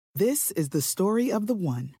This is the story of the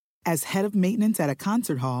one. As head of maintenance at a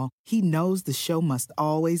concert hall, he knows the show must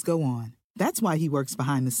always go on. That's why he works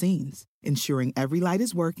behind the scenes, ensuring every light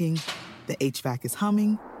is working, the HVAC is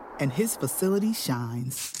humming, and his facility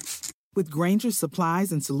shines. With Grainger's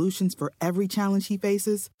supplies and solutions for every challenge he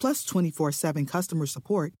faces, plus 24/7 customer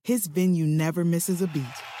support, his venue never misses a beat.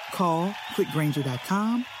 Call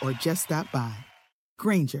quickgrainger.com or just stop by.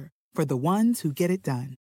 Grainger, for the ones who get it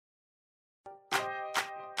done.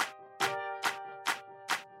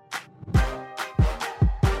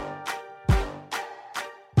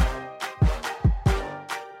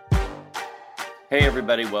 Hey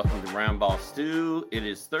everybody, welcome to Round Ball Stew. It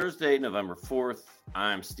is Thursday, November 4th.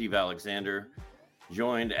 I'm Steve Alexander,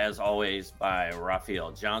 joined as always by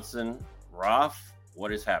Raphael Johnson. Raf,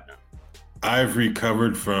 what is happening? I've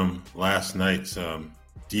recovered from last night's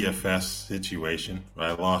DFS situation.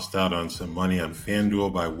 I lost out on some money on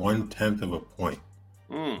FanDuel by 1/10 of a point.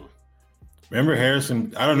 Remember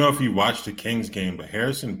Harrison? I don't know if you watched the Kings game, but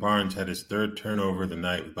Harrison Barnes had his third turnover of the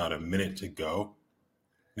night with about a minute to go.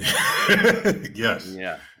 Yes.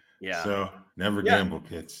 Yeah. So never gamble,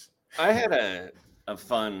 kids. I had a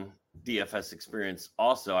fun DFS experience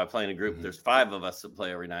also. I play in a group. There's 5 of us that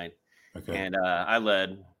play every night. Okay. And I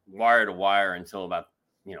led wire to wire until about,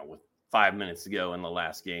 with 5 minutes to go in the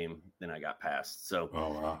last game. Then I got passed.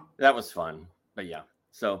 So that was fun. But yeah.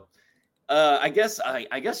 So I guess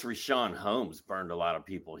Richaun Holmes burned a lot of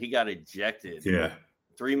people. He got ejected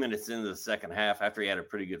 3 minutes into the second half after he had a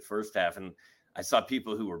pretty good first half. And I saw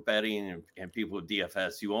people who were betting and people with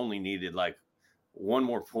DFS who only needed like one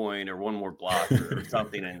more point or one more block or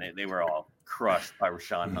something, and they were all crushed by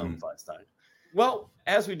Richaun Holmes last night. Well,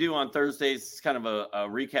 as we do on Thursdays, it's kind of a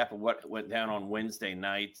recap of what went down on Wednesday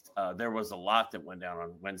night. There was a lot that went down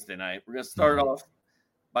on Wednesday night. We're going to start off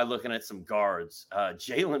by looking at some guards.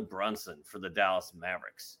 Jalen Brunson for the Dallas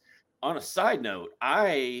Mavericks. On a side note,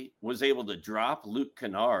 I was able to drop Luke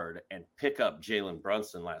Kennard and pick up Jalen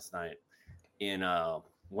Brunson last night in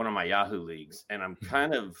one of my Yahoo leagues, and I'm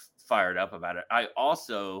kind of fired up about it. I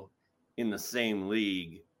also, in the same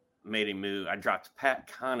league, made a move. I dropped Pat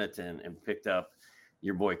Connaughton and picked up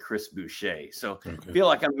your boy Chris Boucher. So I feel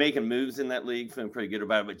like I'm making moves in that league, feeling pretty good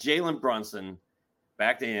about it. But Jalen Brunson,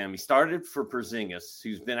 back to him. He started for Porzingis,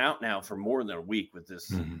 who's been out now for more than a week with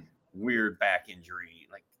this weird back injury.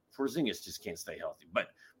 Like, Porzingis just can't stay healthy. But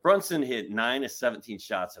Brunson hit 9 of 17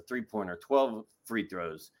 shots, a three-pointer, 12 free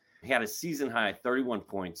throws. He had a season-high 31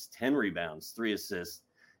 points, 10 rebounds, 3 assists,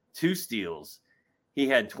 2 steals. He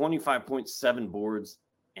had 25.7 boards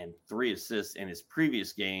and 3 assists in his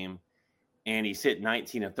previous game, and he's hit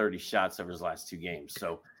 19 of 30 shots over his last 2 games.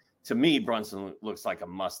 So, to me, Brunson looks like a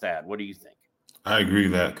must-add. What do you think? I agree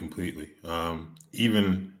with that completely.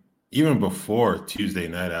 Even before Tuesday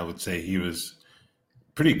night, I would say he was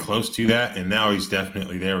pretty close to that, and now he's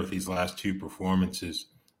definitely there with these last 2 performances.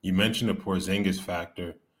 You mentioned the Porzingis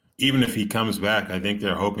factor. Even if he comes back, I think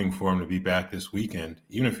they're hoping for him to be back this weekend.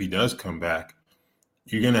 Even if he does come back,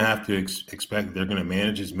 you're going to have to expect they're going to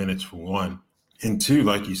manage his minutes for 1. And 2,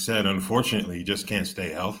 like you said, unfortunately, he just can't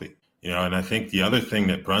stay healthy. And I think the other thing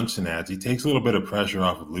that Brunson adds, he takes a little bit of pressure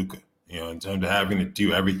off of Luka, in terms of having to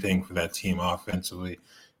do everything for that team offensively,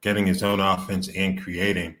 getting his own offense and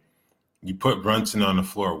creating. You put Brunson on the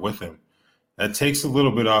floor with him. That takes a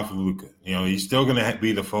little bit off of Luka. He's still going to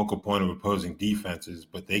be the focal point of opposing defenses,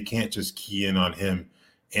 but they can't just key in on him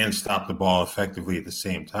and stop the ball effectively at the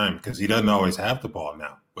same time because he doesn't always have the ball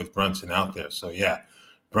now with Brunson out there. So, yeah,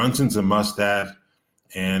 Brunson's a must-add.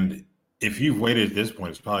 And if you've waited at this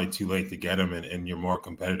point, it's probably too late to get him in your more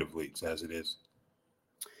competitive leagues as it is.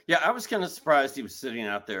 Yeah, I was kind of surprised he was sitting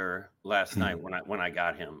out there last night when I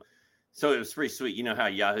got him. So it was pretty sweet. You know how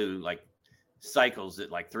Yahoo, cycles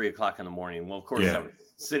at 3 o'clock in the morning. Well, of course, I was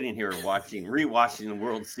sitting here rewatching the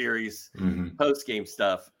World Series post-game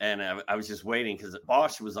stuff, and I was just waiting because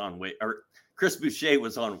Bosch was on or Chris Boucher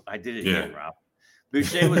was on. I did it again, Rob.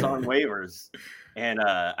 Boucher was on waivers, and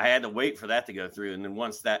I had to wait for that to go through. And then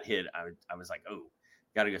once that hit, I was like, oh,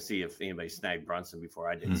 got to go see if anybody snagged Brunson before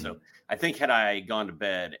I did. So I think had I gone to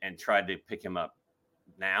bed and tried to pick him up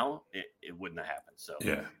now, it wouldn't have happened. So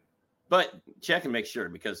But check and make sure,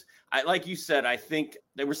 because like you said, I think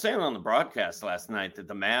they were saying on the broadcast last night that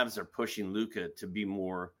the Mavs are pushing Luka to be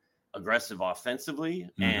more aggressive offensively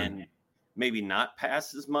and maybe not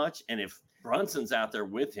pass as much. And if Brunson's out there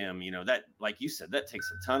with him, that, like you said, that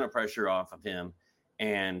takes a ton of pressure off of him,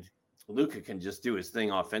 and Luka can just do his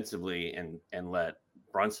thing offensively and let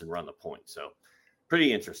Brunson run the point. So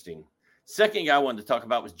pretty interesting. Second guy I wanted to talk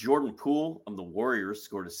about was Jordan Poole of the Warriors.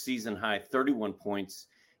 Scored a season high 31 points.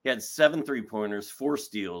 He had 7 3-pointers, 4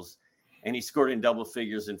 steals. and he scored in double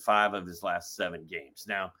figures in 5 of his last 7 games.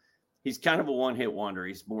 Now, he's kind of a one-hit wonder.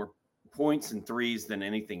 He's more points and threes than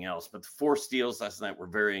anything else, but the 4 steals last night were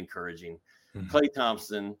very encouraging. Klay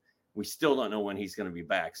Thompson, we still don't know when he's going to be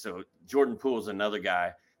back. So Jordan Poole is another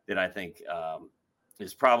guy that I think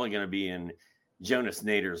is probably going to be in Jonas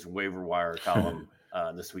Nader's waiver wire column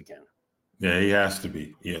this weekend. Yeah, he has to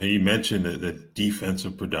be. Yeah, you mentioned the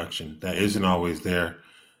defensive production that isn't always there.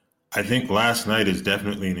 I think last night is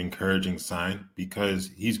definitely an encouraging sign because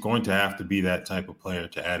he's going to have to be that type of player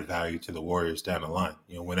to add value to the Warriors down the line.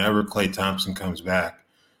 Whenever Klay Thompson comes back,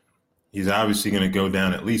 he's obviously going to go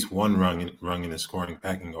down at least one rung in the scoring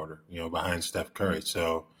pecking order, behind Steph Curry.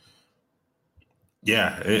 So,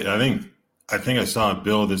 yeah, I think I saw it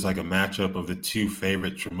billed as like a matchup of the 2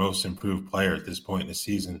 favorite most improved player at this point in the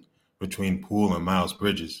season between Poole and Miles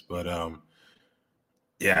Bridges. But,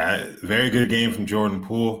 yeah, very good game from Jordan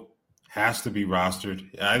Poole. Has to be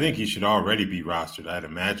rostered. I think he should already be rostered, I'd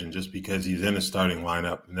imagine, just because he's in the starting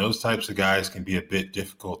lineup. And those types of guys can be a bit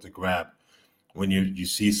difficult to grab when you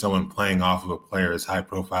see someone playing off of a player as high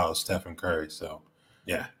profile as Stephen Curry. So,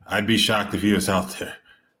 yeah, I'd be shocked if he was out there.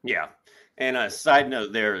 Yeah. And a side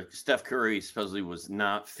note there, Steph Curry supposedly was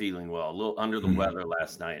not feeling well, a little under the weather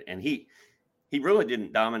last night. And he really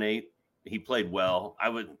didn't dominate. He played well.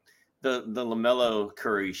 The LaMelo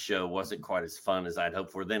Curry show wasn't quite as fun as I'd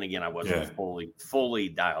hoped for. Then again, I wasn't fully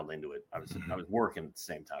dialed into it. I was working at the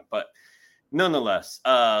same time. But nonetheless,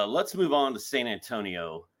 let's move on to San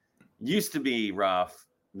Antonio. Used to be, Ralph,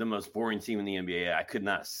 the most boring team in the NBA. I could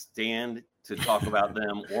not stand to talk about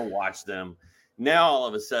them or watch them. Now, all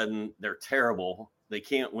of a sudden, they're terrible. They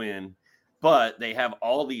can't win. But they have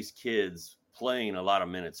all these kids playing a lot of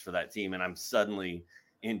minutes for that team, and I'm suddenly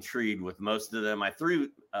intrigued with most of them. I threw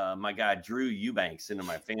my guy Drew Eubanks into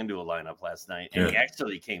my FanDuel lineup last night, and he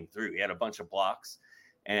actually came through. He had a bunch of blocks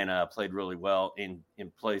and played really well in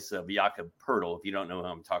place of Jakob Poeltl. If you don't know who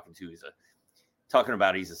I'm talking to, he's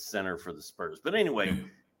a center for the Spurs. But anyway,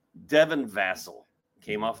 Devin Vassell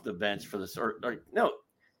came off the bench for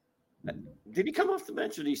did he come off the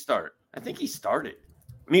bench or did he start? I think he started.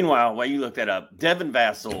 Meanwhile, while you look that up, Devin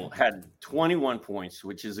Vassell had 21 points,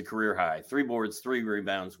 which is a career high, 3 boards, 3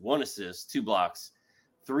 rebounds, 1 assist, 2 blocks,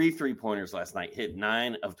 3 3-pointers last night, hit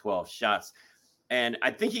 9 of 12 shots. And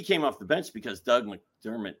I think he came off the bench because Doug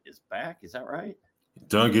McDermott is back. Is that right?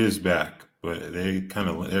 Doug is back, but they're kind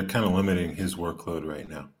of limiting his workload right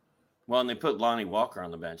now. Well, and they put Lonnie Walker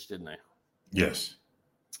on the bench, didn't they? Yes.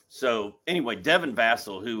 So anyway, Devin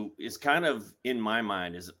Vassell, who is kind of, in my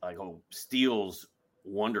mind, is like a steals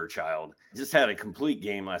wonder child, just had a complete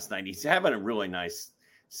game last night. He's having a really nice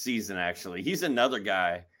season, actually. He's another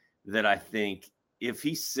guy that I think if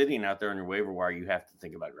he's sitting out there on your waiver wire, you have to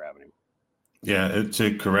think about grabbing him. Yeah,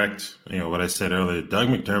 to correct what I said earlier, Doug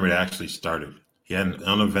McDermott actually started. He had an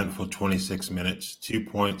uneventful 26 minutes, 2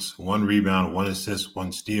 points, 1 rebound, 1 assist,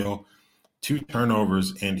 1 steal, 2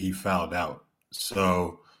 turnovers, and he fouled out.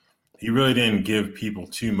 So he really didn't give people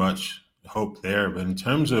too much hope there. But in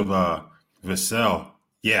terms of Vassell,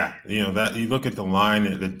 yeah, that you look at the line,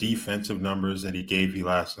 the defensive numbers that he gave you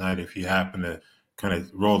last night, if you happen to kind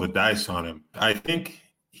of roll the dice on him, I think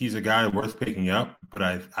he's a guy worth picking up, but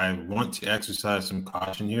I want to exercise some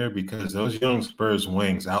caution here because those young Spurs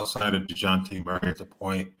wings outside of DeJounte Murray at the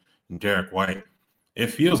point and Derek White, it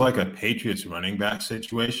feels like a Patriots running back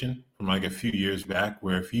situation from like a few years back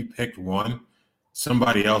where if you picked one,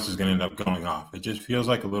 somebody else is going to end up going off. It just feels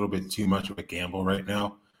like a little bit too much of a gamble right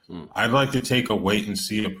now. I'd like to take a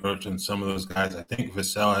wait-and-see approach on some of those guys. I think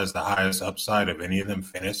Vassell has the highest upside of any of them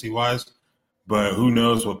fantasy-wise, but who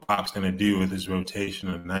knows what Pop's going to do with his rotation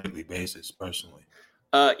on a nightly basis, personally.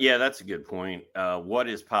 Yeah, that's a good point. What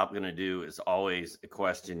is Pop going to do is always a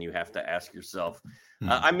question you have to ask yourself.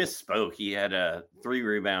 I misspoke. He had 3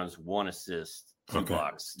 rebounds, 1 assist, 2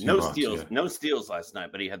 blocks. No steals last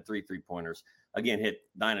night, but he had 3 3-pointers. Again, hit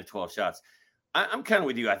 9 of 12 shots. I'm kind of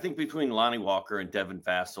with you. I think between Lonnie Walker and Devin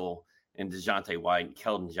Vassell and DeJounte White and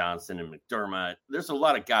Keldon Johnson and McDermott, there's a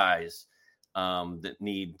lot of guys that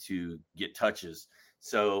need to get touches.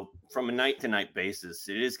 So from a night-to-night basis,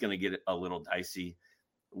 it is going to get a little dicey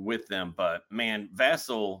with them. But, man,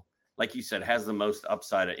 Vassell, like you said, has the most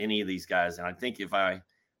upside of any of these guys. And I think if I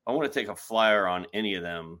want to take a flyer on any of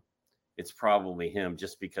them, it's probably him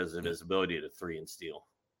just because of his ability to 3 and steal.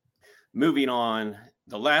 Moving on,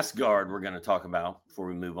 the last guard we're going to talk about before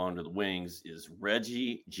we move on to the wings is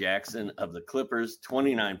Reggie Jackson of the Clippers,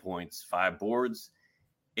 29 points, 5 boards,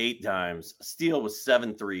 8 dimes, a steal with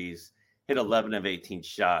 7 threes, hit 11 of 18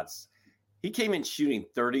 shots. He came in shooting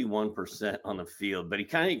 31% on the field, but he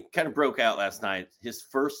kind of broke out last night. His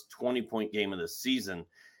first 20-point game of the season.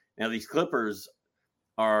 Now, these Clippers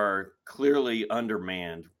are clearly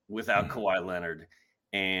undermanned without Kawhi Leonard,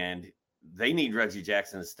 and they need Reggie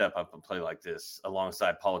Jackson to step up and play like this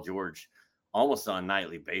alongside Paul George almost on a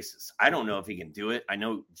nightly basis. I don't know if he can do it. I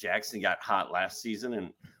know Jackson got hot last season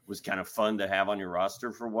and was kind of fun to have on your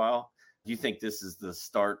roster for a while. Do you think this is the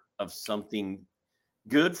start of something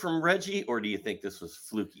good from Reggie, or do you think this was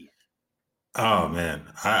fluky? Oh, man,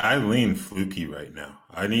 I lean fluky right now.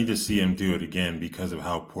 I need to see him do it again because of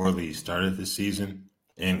how poorly he started the season.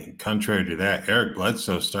 And contrary to that, Eric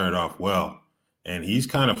Bledsoe started off well, and he's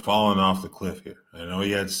kind of fallen off the cliff here. I know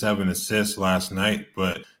he had 7 assists last night,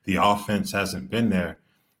 but the offense hasn't been there.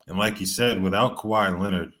 And like you said, without Kawhi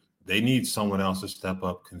Leonard, they need someone else to step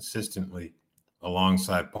up consistently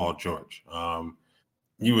alongside Paul George.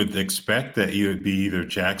 You would expect that it would be either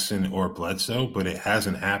Jackson or Bledsoe, but it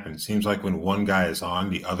hasn't happened. It seems like when one guy is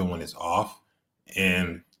on, the other one is off.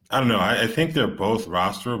 And I don't know. I think they're both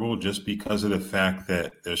rosterable just because of the fact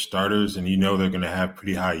that they're starters and they're going to have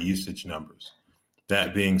pretty high usage numbers.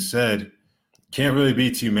 That being said, can't really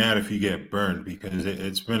be too mad if you get burned because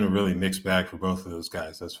it's been a really mixed bag for both of those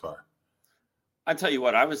guys thus far. I tell you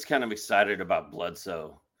what, I was kind of excited about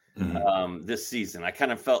Bledsoe this season. I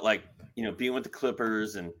kind of felt like, being with the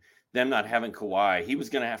Clippers and them not having Kawhi, he was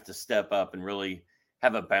going to have to step up and really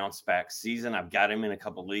have a bounce back season. I've got him in a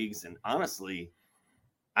couple leagues, and honestly,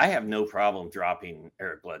 I have no problem dropping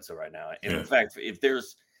Eric Bledsoe right now. And in fact, if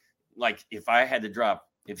I had to drop,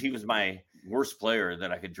 if he was my worst player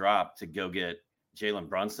that I could drop to go get Jalen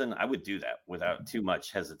Brunson, I would do that without too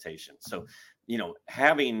much hesitation. So,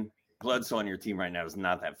 having Bledsoe on your team right now is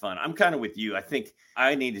not that fun. I'm kind of with you. I think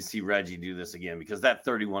I need to see Reggie do this again because that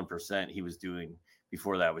 31% he was doing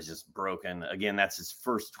before that was just broken. Again, that's his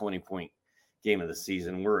first 20-point game of the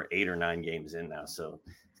season. We're 8 or 9 games in now, so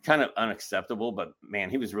it's kind of unacceptable. But, man,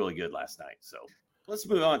 he was really good last night. So let's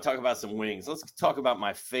move on and talk about some wings. Let's talk about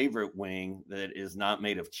my favorite wing that is not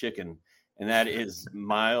made of chicken, and that is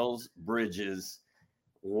Miles Bridges.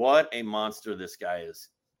 What a monster this guy is.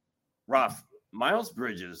 Ralph, Miles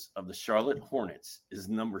Bridges of the Charlotte Hornets is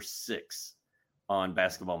number 6 on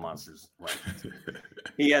Basketball Monsters rankings.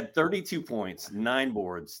 He had 32 points, 9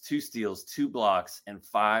 boards, 2 steals, 2 blocks, and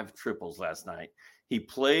 5 triples last night. He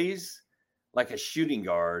plays like a shooting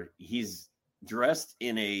guard. He's dressed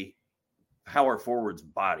in a power forward's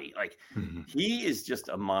body. He is just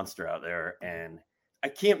a monster out there, and I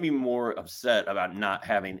can't be more upset about not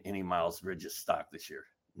having any Miles Bridges stock this year.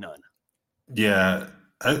 None. Yeah.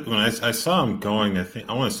 When I saw him going,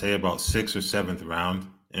 I want to say about 6th or 7th round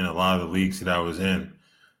in a lot of the leagues that I was in.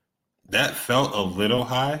 That felt a little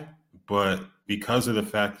high, but because of the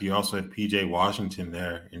fact that you also had PJ Washington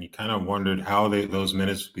there, and you kind of wondered how those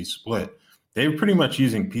minutes would be split. They were pretty much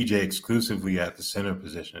using PJ exclusively at the center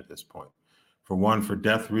position at this point. For one, for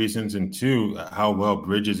depth reasons, and 2, how well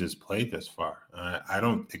Bridges has played this far. I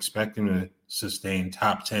don't expect him to sustain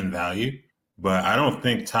top 10 value. But I don't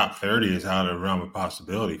think top 30 is out of the realm of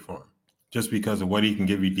possibility for him just because of what he can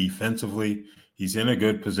give you defensively. He's in a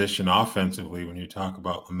good position offensively when you talk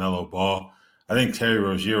about LaMelo Ball. I think Terry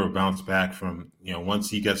Rozier will bounce back from, once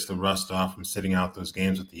he gets the rust off from sitting out those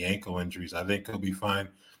games with the ankle injuries, I think he'll be fine.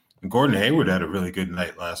 And Gordon Hayward had a really good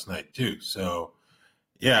night last night too. So,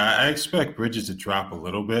 yeah, I expect Bridges to drop a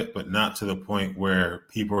little bit, but not to the point where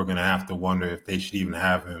people are going to have to wonder if they should even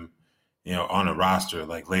have him on a roster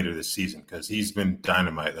like later this season because he's been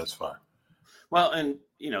dynamite thus far. Well, and,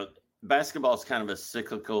 basketball is kind of a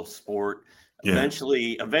cyclical sport. Yeah.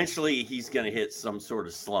 Eventually he's going to hit some sort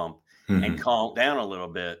of slump and calm down a little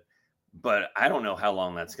bit, but I don't know how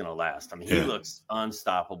long that's going to last. I mean, he looks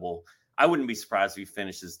unstoppable. I wouldn't be surprised if he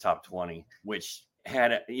finishes top 20, which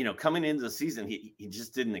had, coming into the season, he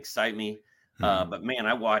just didn't excite me. But man,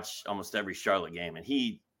 I watch almost every Charlotte game and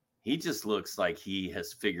he just looks like he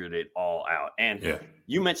has figured it all out. And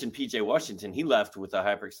you mentioned PJ Washington. He left with a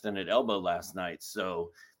hyperextended elbow last night.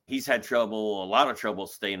 So he's had a lot of trouble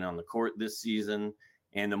staying on the court this season.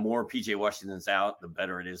 And the more PJ Washington's out, the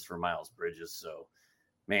better it is for Miles Bridges. So,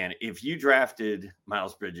 man, if you drafted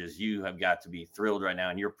Miles Bridges, you have got to be thrilled right now.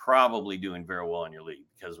 And you're probably doing very well in your league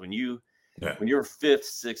because when your 5th,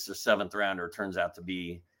 6th, or 7th rounder turns out to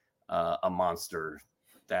be a monster,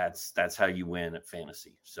 that's how you win at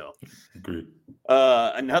fantasy. So, agreed.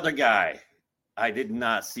 Another guy, I did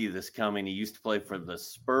not see this coming. He used to play for the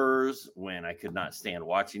Spurs when I could not stand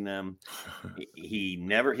watching them. He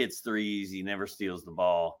never hits threes. He never steals the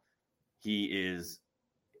ball. He is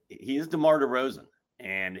DeMar DeRozan,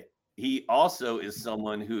 and he also is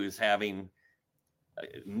someone who is having a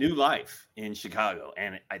new life in Chicago.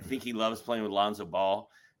 And I think he loves playing with Lonzo Ball.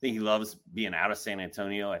 I think he loves being out of San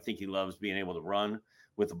Antonio. I think he loves being able to run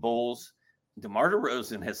with the Bulls. DeMar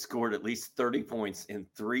DeRozan has scored at least 30 points in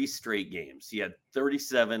 3 straight games. He had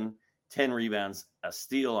 37, 10 rebounds, a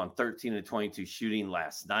steal on 13 of 22 shooting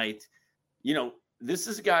last night. You know, this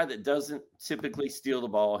is a guy that doesn't typically steal the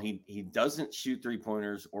ball. He doesn't shoot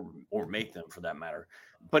 3-pointers or make them, for that matter.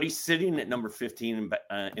 But he's sitting at number 15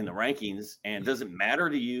 in the rankings. And does it matter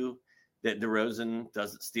to you that DeRozan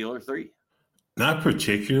doesn't steal or 3? Not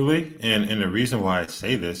particularly. And the reason why I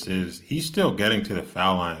say this is he's still getting to the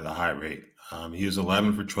foul line at a high rate. He was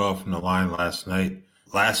 11 for 12 from the line last night.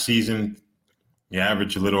 Last season, he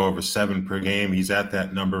averaged a little over 7 per game. He's at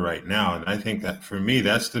that number right now. And I think that for me,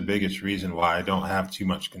 that's the biggest reason why I don't have too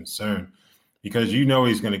much concern, because you know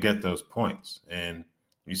he's going to get those points. And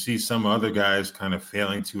you see some other guys kind of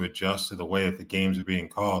failing to adjust to the way that the games are being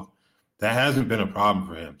called. That hasn't been a problem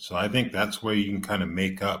for him. So I think that's where you can kind of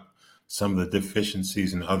make up some of the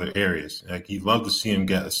deficiencies in other areas. Like, you'd love to see him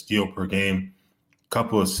get a steal per game,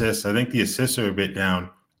 couple assists. I think the assists are a bit down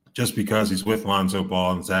just because he's with Lonzo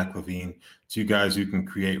Ball and Zach LaVine, 2 guys who can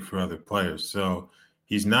create for other players. So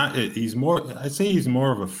he's more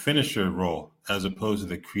of a finisher role as opposed to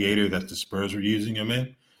the creator that the Spurs are using him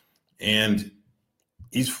in. And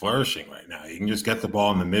he's flourishing right now. He can just get the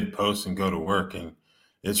ball in the mid post and go to work. And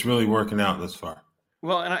it's really working out this far.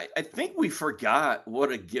 Well, and I think we forgot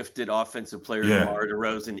what a gifted offensive player DeMar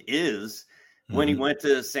DeRozan is when he went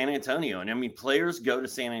to San Antonio. And I mean, players go to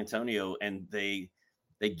San Antonio and they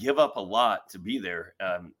give up a lot to be there.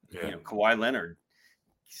 You know, Kawhi Leonard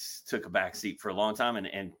took a backseat for a long time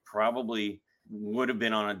and probably would have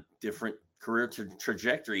been on a different career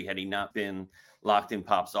trajectory had he not been locked in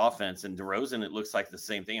Pop's offense. And DeRozan, it looks like the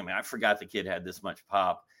same thing. I mean, I forgot the kid had this much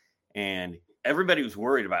pop, and everybody was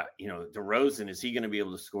worried about, you know, DeRozan, is he going to be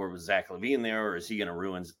able to score with Zach LaVine there, or is he going to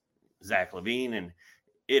ruin Zach LaVine? And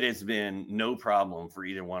it has been no problem for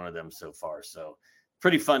either one of them so far. So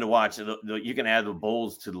pretty fun to watch. You can add the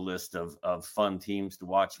Bulls to the list of fun teams to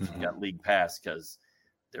watch if you've got League Pass, because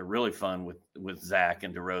they're really fun with Zach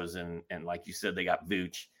and DeRozan. And like you said, they got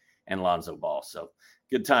Vooch and Lonzo Ball. So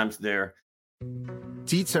good times there.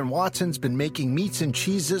 Dietz & Watson's been making meats and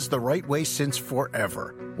cheeses the right way since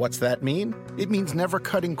forever. What's that mean? It means never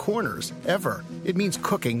cutting corners, ever. It means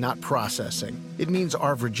cooking, not processing. It means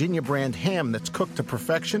our Virginia brand ham that's cooked to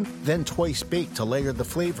perfection, then twice baked to layer the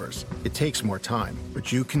flavors. It takes more time,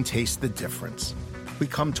 but you can taste the difference. We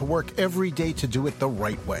come to work every day to do it the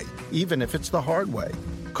right way, even if it's the hard way.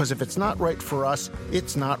 Because if it's not right for us,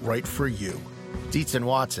 it's not right for you. Dietz &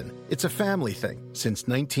 Watson, it's a family thing since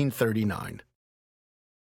 1939.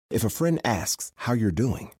 If a friend asks how you're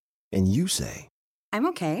doing, and you say, I'm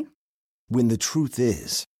okay. When the truth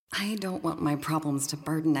is, I don't want my problems to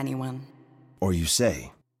burden anyone. Or you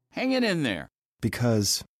say, hang it in there.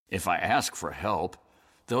 Because if I ask for help,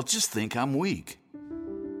 they'll just think I'm weak.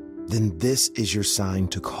 Then this is your sign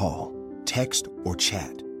to call, text, or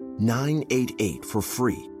chat 988 for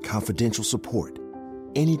free, confidential support.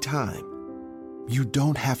 Anytime. You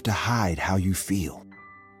don't have to hide how you feel.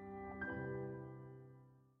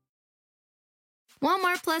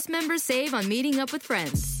 Walmart Plus members save on meeting up with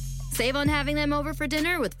friends. Save on having them over for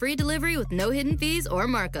dinner with free delivery with no hidden fees or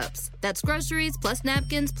markups. That's groceries, plus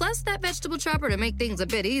napkins, plus that vegetable chopper to make things a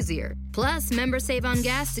bit easier. Plus, members save on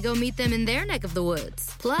gas to go meet them in their neck of the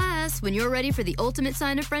woods. Plus, when you're ready for the ultimate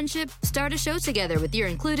sign of friendship, start a show together with your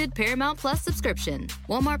included Paramount Plus subscription.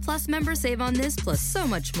 Walmart Plus members save on this plus so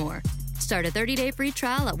much more. Start a 30-day free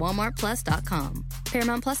trial at walmartplus.com.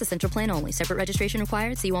 Paramount Plus Essential Plan only. Separate registration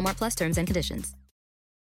required. See Walmart Plus terms and conditions.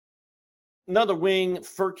 Another wing,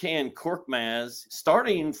 Furkan Korkmaz,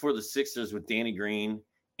 starting for the Sixers with Danny Green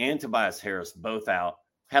and Tobias Harris both out,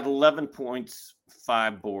 had 11 points,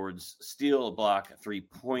 5 boards, steal, a block, a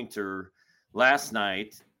 3-pointer last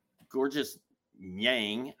night. Gorgeous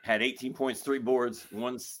Yang had 18 points, 3 boards,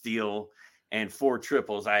 1 steal, and 4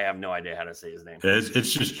 triples. I have no idea how to say his name.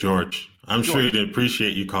 It's just George. I'm sure he'd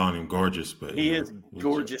appreciate you calling him gorgeous, but he is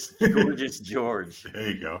gorgeous, gorgeous George. There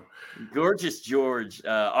you go. Gorgeous George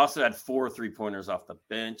also had 4 3-pointers off the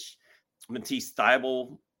bench. Matisse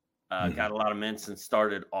Thybulle got a lot of minutes and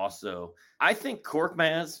started also. I think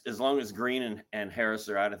Korkmaz, as long as Green and Harris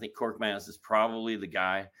are out, I think Korkmaz is probably the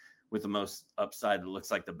guy with the most upside that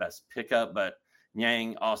looks like the best pickup. But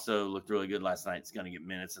Yang also looked really good last night. He's going to get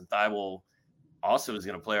minutes. And Thybulle also is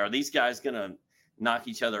going to play. Are these guys going to knock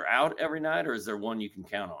each other out every night, or is there one you can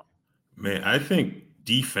count on? Man, I think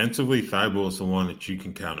defensively, Thybulle is the one that you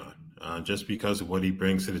can count on, just because of what he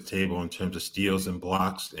brings to the table in terms of steals and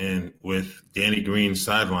blocks. And with Danny Green's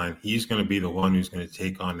sideline, he's going to be the one who's going to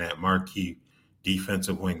take on that marquee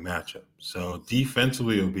defensive wing matchup. So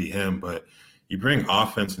defensively, it'll be him. But you bring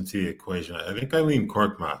offense into the equation. I think I lean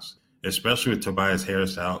Korkmaz, especially with Tobias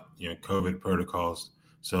Harris out, COVID protocols.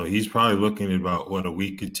 So he's probably looking at about, a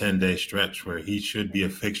week to 10-day stretch where he should be a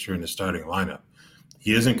fixture in the starting lineup.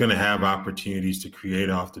 He isn't going to have opportunities to create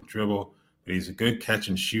off the dribble, but he's a good catch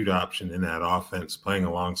and shoot option in that offense playing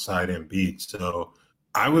alongside Embiid. So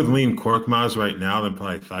I would lean Korkmaz right now, then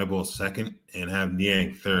probably Thibault second and have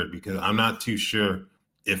Niang third, because I'm not too sure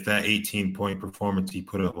if that 18-point performance he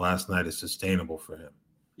put up last night is sustainable for him.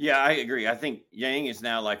 Yeah, I agree. I think Yang is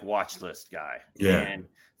now like watch list guy. Yeah. And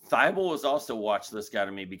Thibault is also watch list guy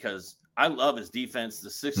to me because I love his defense.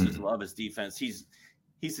 The Sixers love his defense. He's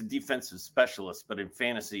a defensive specialist, but in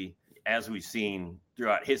fantasy, as we've seen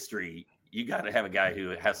throughout history, you got to have a guy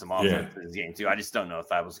who has some offense in his game too. I just don't know if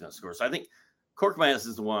Thibault's going to score. So I think Korkmaz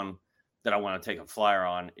is the one that I want to take a flyer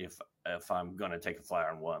on if I'm going to take a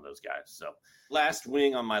flyer on one of those guys. So last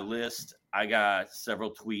wing on my list, I got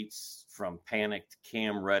several tweets from panicked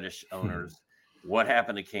Cam Reddish owners. What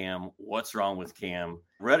happened to Cam? What's wrong with Cam?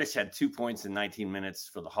 Reddish had 2 points in 19 minutes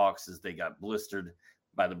for the Hawks as they got blistered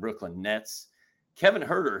by the Brooklyn Nets. Kevin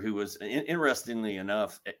Huerter, who was interestingly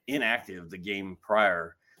enough inactive the game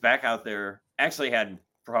prior, back out there, actually had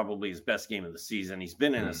probably his best game of the season. He's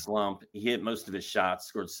been in a slump. He hit most of his shots,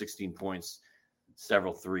 scored 16 points,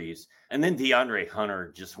 several threes. And then DeAndre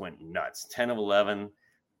Hunter just went nuts. 10 of 11,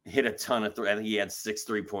 hit a ton of I think he had 6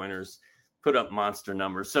 3-pointers, put up monster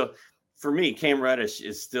numbers. So for me, Cam Reddish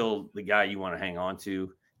is still the guy you want to hang on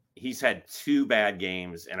to. He's had 2 bad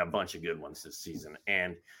games and a bunch of good ones this season.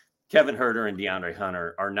 And Kevin Huerter and DeAndre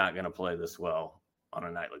Hunter are not going to play this well on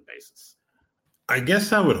a nightly basis. I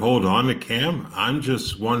guess I would hold on to Cam. I'm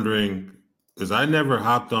just wondering, because I never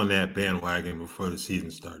hopped on that bandwagon before the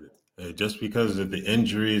season started. Just because of the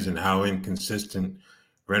injuries and how inconsistent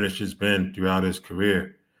Reddish has been throughout his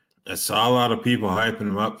career. I saw a lot of people hyping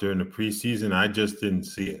him up during the preseason. I just didn't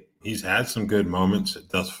see it. He's had some good moments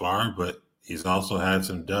thus far, but he's also had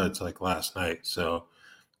some duds like last night. So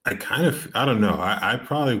I don't know. I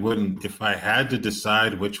probably wouldn't, if I had to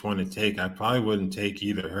decide which one to take, I probably wouldn't take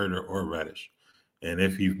either Huerter or Reddish. And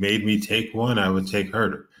if you made me take one, I would take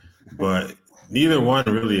Huerter. But neither one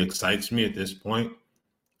really excites me at this point.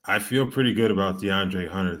 I feel pretty good about DeAndre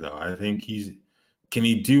Hunter, though. I think can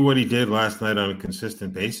he do what he did last night on a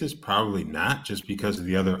consistent basis? Probably not, just because of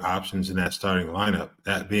the other options in that starting lineup.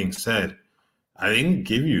 That being said, I can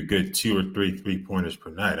give you a good 2 or 3 3-pointers per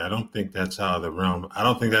night. I don't think that's out of the realm. I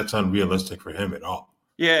don't think that's unrealistic for him at all.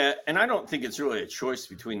 Yeah, and I don't think it's really a choice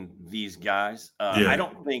between these guys. I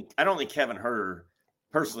don't think Kevin Huerter,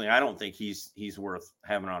 personally, I don't think he's worth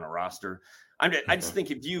having on a roster. I just think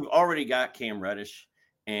if you've already got Cam Reddish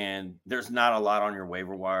and there's not a lot on your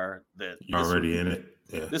waiver wire that already in it.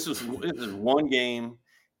 Yeah. This is one game,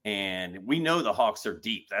 and we know the Hawks are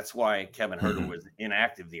deep. That's why Kevin Huerter was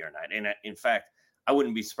inactive the other night. And in fact, I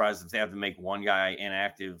wouldn't be surprised if they have to make one guy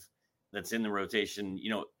inactive that's in the rotation,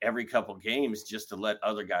 every couple games just to let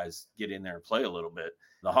other guys get in there and play a little bit.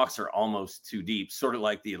 The Hawks are almost too deep, sort of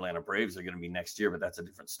like the Atlanta Braves are going to be next year, but that's a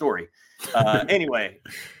different story. Anyway,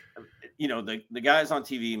 the guys on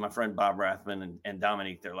TV, my friend Bob Rathman and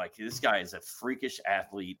Dominique, they're like, this guy is a freakish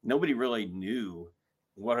athlete. Nobody really knew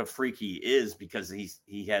what a freak he is because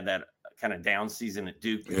he had that kind of down season at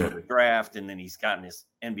Duke before the draft, and then he's gotten his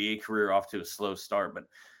NBA career off to a slow start. But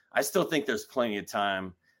I still think there's plenty of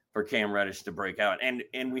time for Cam Reddish to break out.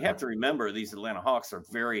 And we have to remember these Atlanta Hawks are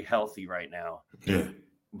very healthy right now. Yeah.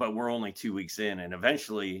 But we're only 2 weeks in, and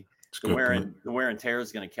eventually the wear and tear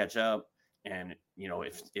is going to catch up. And,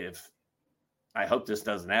 if I hope this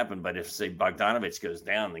doesn't happen, but if, say, Bogdanovich goes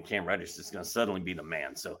down, then Cam Reddish is going to suddenly be the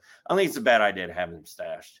man. So I think it's a bad idea to have him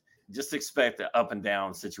stashed. Just expect an up and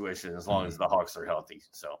down situation as long as the Hawks are healthy.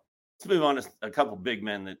 So let's move on to a couple big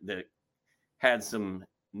men that had some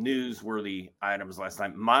newsworthy items last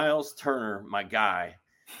night. Miles Turner, my guy,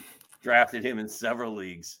 drafted him in several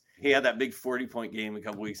leagues. He had that big 40-point game a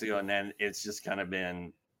couple weeks ago, and then it's just kind of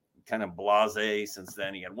been kind of blasé since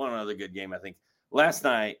then. He had one other good game, I think. Last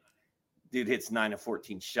night, dude hits 9 of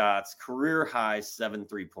 14 shots, career high 7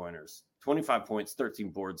 3-pointers, 25 points, 13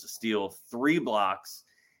 boards, a steal, 3 blocks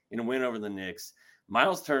in a win over the Knicks.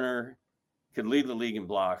 Miles Turner could lead the league in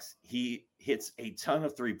blocks. He hits a ton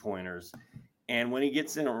of 3-pointers. And when he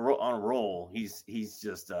gets on a roll, he's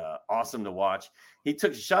just awesome to watch. He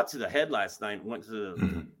took a shot to the head last night and went to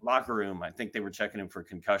the locker room. I think they were checking him for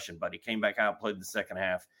concussion, but he came back out, played the second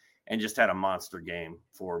half, and just had a monster game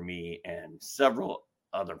for me and several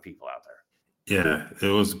other people out there. Yeah,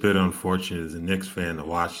 it was a bit unfortunate as a Knicks fan to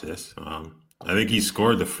watch this. I think he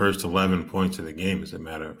scored the first 11 points of the game, as a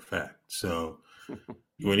matter of fact. So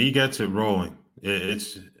when he gets it rolling,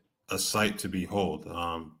 it's a sight to behold.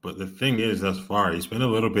 But the thing is, thus far, he's been a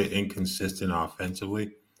little bit inconsistent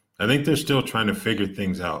offensively. I think they're still trying to figure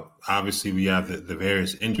things out. Obviously, we have the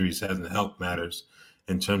various injuries hasn't helped matters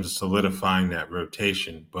in terms of solidifying that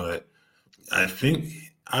rotation. But I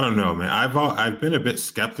don't know, man. I've been a bit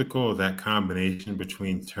skeptical of that combination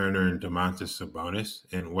between Turner and Domantas Sabonis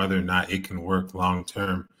and whether or not it can work long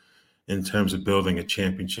term in terms of building a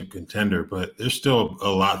championship contender. But there's still a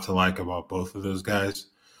lot to like about both of those guys.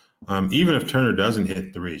 Even if Turner doesn't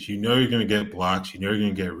hit threes, you're going to get blocks, you're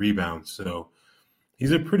going to get rebounds. So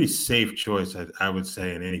he's a pretty safe choice, I would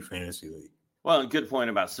say, in any fantasy league. Well, a good point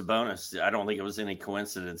about Sabonis. I don't think it was any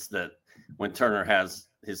coincidence that when Turner has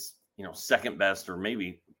his second best or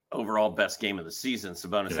maybe overall best game of the season,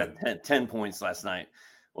 Sabonis had 10 points last night,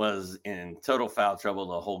 was in total foul trouble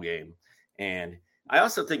the whole game. And I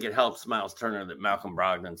also think it helps Miles Turner that Malcolm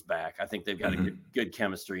Brogdon's back. I think they've got a good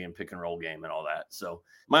chemistry and pick and roll game and all that. So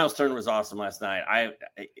Miles Turner was awesome last night.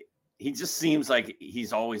 He just seems like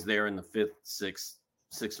he's always there in the fifth,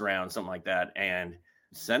 sixth round, something like that. And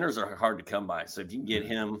centers are hard to come by. So if you can get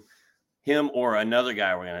him or another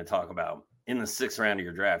guy we're going to talk about in the sixth round of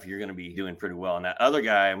your draft, you're going to be doing pretty well. And that other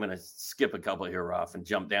guy, I'm going to skip a couple here, Roth, and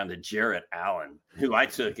jump down to Jarrett Allen, who I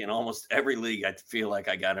took in almost every league. I feel like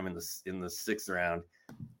I got him in the sixth round.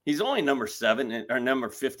 He's only number 7 or number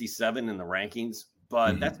 57 in the rankings,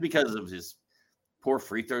 but that's because of his poor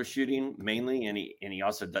free throw shooting mainly, and he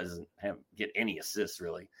also doesn't get any assists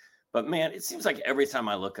really. But man, it seems like every time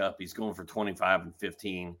I look up, he's going for 25 and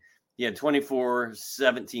 15. He had 24,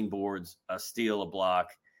 17 boards, a steal, a block.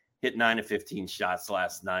 Hit 9 of 15 shots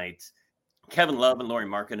last night. Kevin Love and Lauri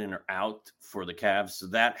Markkanen are out for the Cavs, so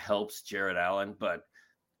that helps Jarrett Allen. But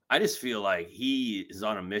I just feel like he is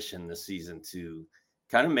on a mission this season to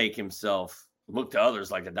kind of make himself look to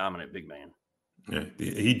others like a dominant big man. Yeah,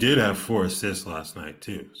 he did have 4 assists last night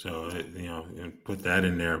too, so put that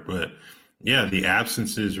in there. But yeah, the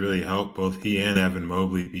absences really help both he and Evan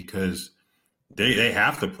Mobley because they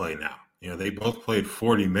have to play now. They both played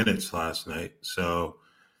 40 minutes last night, so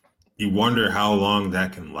you wonder how long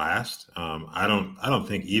that can last. I don't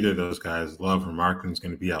think either of those guys, Love or Markkanen, is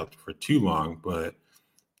going to be out for too long. But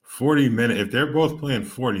 40 minutes, if they're both playing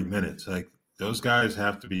 40 minutes, like those guys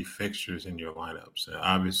have to be fixtures in your lineups. And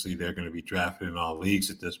obviously, they're going to be drafted in all leagues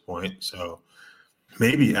at this point. So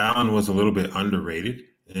maybe Allen was a little bit underrated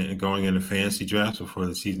in going into fantasy drafts before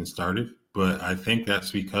the season started. But I think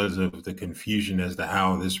that's because of the confusion as to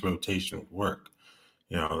how this rotation would work.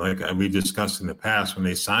 Like we discussed in the past, when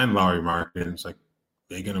they signed Lauri Markkanen, it's like,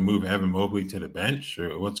 they're going to move Evan Mobley to the bench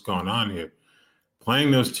or what's going on here?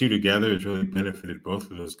 Playing those two together has really benefited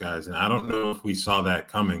both of those guys. And I don't know if we saw that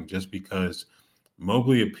coming just because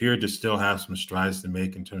Mobley appeared to still have some strides to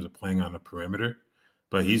make in terms of playing on the perimeter,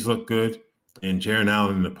 but he's looked good. And Jarrett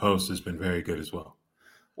Allen in the post has been very good as well.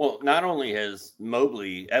 Well, not only has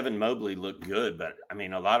Evan Mobley looked good, but I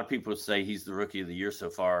mean, a lot of people say he's the rookie of the year so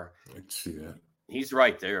far. I can see that. He's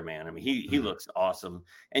right there, man. I mean, he looks awesome.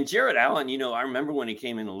 And Jarrett Allen, I remember when he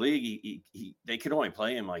came in the league, they could only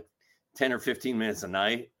play him like 10 or 15 minutes a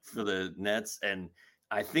night for the Nets. And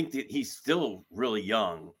I think that he's still really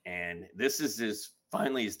young. And this is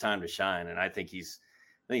finally his time to shine. And I think he's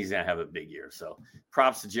going to have a big year. So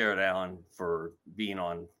props to Jarrett Allen for being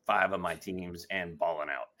on 5 of my teams and balling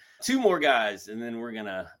out. 2 more guys, and then we're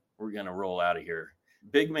gonna roll out of here.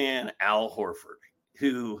 Big man Al Horford,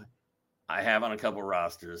 who I have on a couple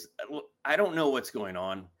rosters. I don't know what's going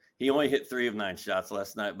on. He only hit 3 of 9 shots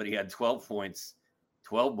last night, but he had 12 points,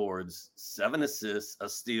 12 boards, 7 assists, a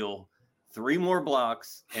steal, 3 more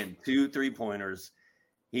blocks, and 2 3-pointers.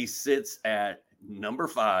 He sits at number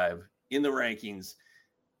 5 in the rankings.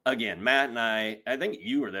 Again, Matt and I think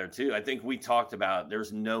you were there too. I think we talked about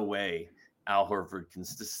there's no way Al Horford can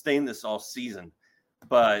sustain this all season,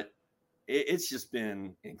 but it's just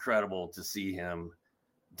been incredible to see him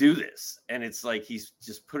do this. And it's like he's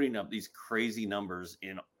just putting up these crazy numbers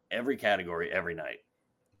in every category every night.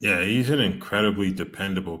 Yeah, he's an incredibly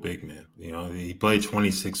dependable big man. He played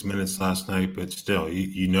 26 minutes last night, but still,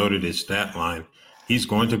 you noted his stat line. He's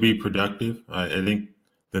going to be productive. I think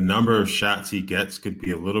the number of shots he gets could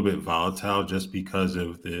be a little bit volatile just because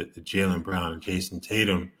of the Jaylen Brown and Jason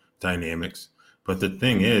Tatum dynamics. But the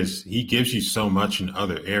thing is, he gives you so much in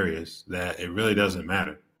other areas that it really doesn't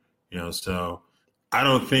matter. So I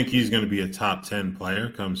don't think he's going to be a top 10 player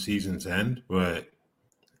come season's end, but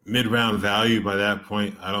mid-round value by that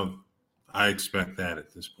point, I expect that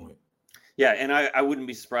at this point. Yeah, and I wouldn't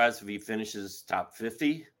be surprised if he finishes top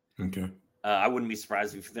 50. Okay. I wouldn't be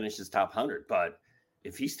surprised if he finishes top 100, but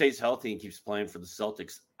if he stays healthy and keeps playing for the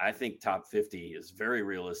Celtics, I think top 50 is very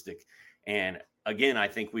realistic. And again, I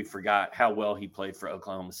think we forgot how well he played for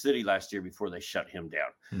Oklahoma City last year before they shut him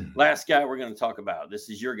down. Last guy we're going to talk about. This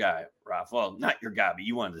is your guy, Ralph. Well, not your guy, but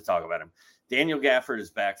you wanted to talk about him. Daniel Gafford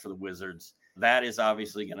is back for the Wizards. That is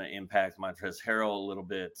obviously going to impact Montrezl Harrell a little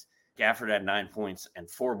bit. Gafford had 9 points and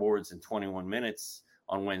 4 boards in 21 minutes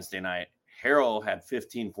on Wednesday night. Harrell had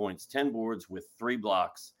 15 points, 10 boards with 3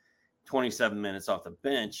 blocks, 27 minutes off the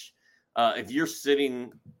bench. If you're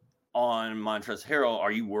sitting on Montrezl Harrell,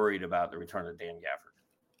 are you worried about the return of Dan Gafford?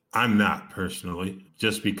 I'm not personally,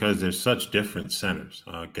 just because there's such different centers.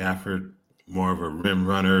 Gafford, more of a rim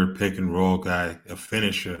runner, pick and roll guy, a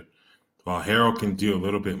finisher, while Harrell can do a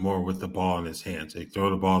little bit more with the ball in his hands. They throw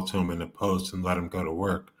the ball to him in the post and let him go to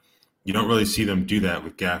work. You don't really see them do that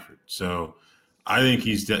with Gafford. So I think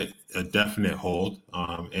he's a definite hold.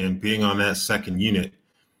 And being on that second unit,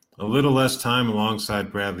 a little less time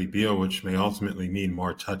alongside Bradley Beal, which may ultimately mean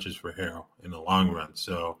more touches for Harrell in the long run.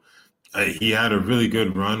 So he had a really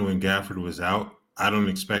good run when Gafford was out. I don't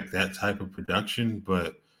expect that type of production,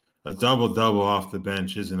 but a double-double off the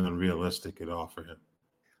bench isn't unrealistic at all for him.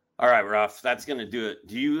 All right, Ralph, that's going to do it.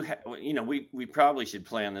 Do you, we probably should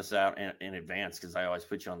plan this out in advance because I always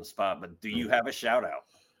put you on the spot, but do you have a shout out?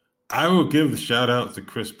 I will give the shout out to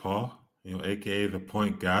Chris Paul, AKA the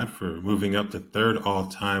point guard, for moving up to 3rd all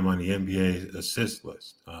time on the NBA assist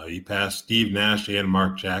list. He passed Steve Nash and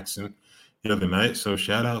Mark Jackson the other night. So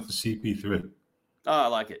shout out to CP3. Oh, I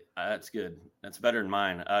like it. That's good. That's better than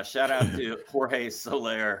mine. Shout out to Jorge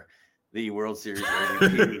Soler, the World Series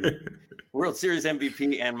MVP. World Series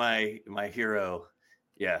MVP and my hero.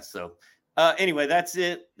 Yeah. So anyway, that's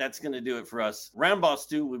it. That's going to do it for us. Roundball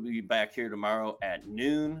Stew will be back here tomorrow at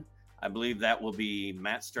noon. I believe that will be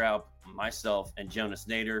Matt Straub, myself, and Jonas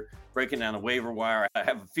Nader breaking down the waiver wire. I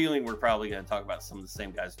have a feeling we're probably going to talk about some of the same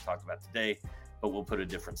guys we talked about today, but we'll put a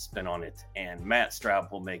different spin on it. And Matt Straub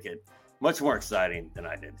will make it much more exciting than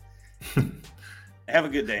I did. Have a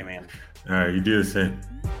good day, man. All right. You do the same.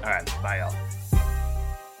 All right. Bye, y'all.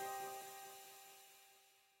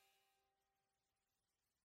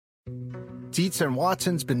 Dietz &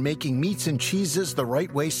 Watson's been making meats and cheeses the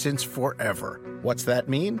right way since forever. What's that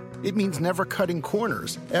mean? It means never cutting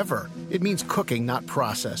corners, ever. It means cooking, not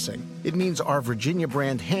processing. It means our Virginia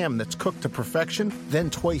brand ham that's cooked to perfection, then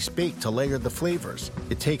twice baked to layer the flavors.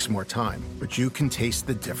 It takes more time, but you can taste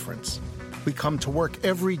the difference. We come to work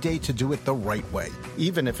every day to do it the right way,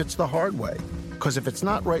 even if it's the hard way. Because if it's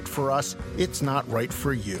not right for us, it's not right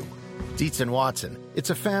for you. Dietz & Watson, it's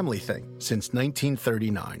a family thing since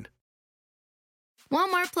 1939.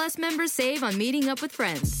 Walmart Plus members save on meeting up with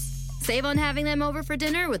friends. Save on having them over for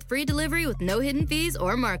dinner with free delivery with no hidden fees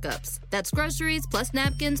or markups. That's groceries plus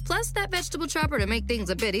napkins plus that vegetable chopper to make things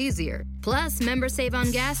a bit easier. Plus, members save on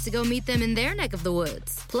gas to go meet them in their neck of the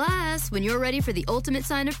woods. Plus, when you're ready for the ultimate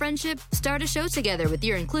sign of friendship, start a show together with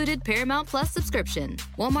your included Paramount Plus subscription.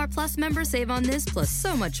 Walmart Plus members save on this plus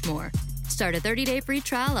so much more. Start a 30-day free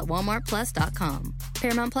trial at walmartplus.com.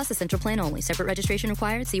 Paramount Plus Essential Plan only. Separate registration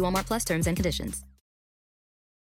required. See Walmart Plus terms and conditions.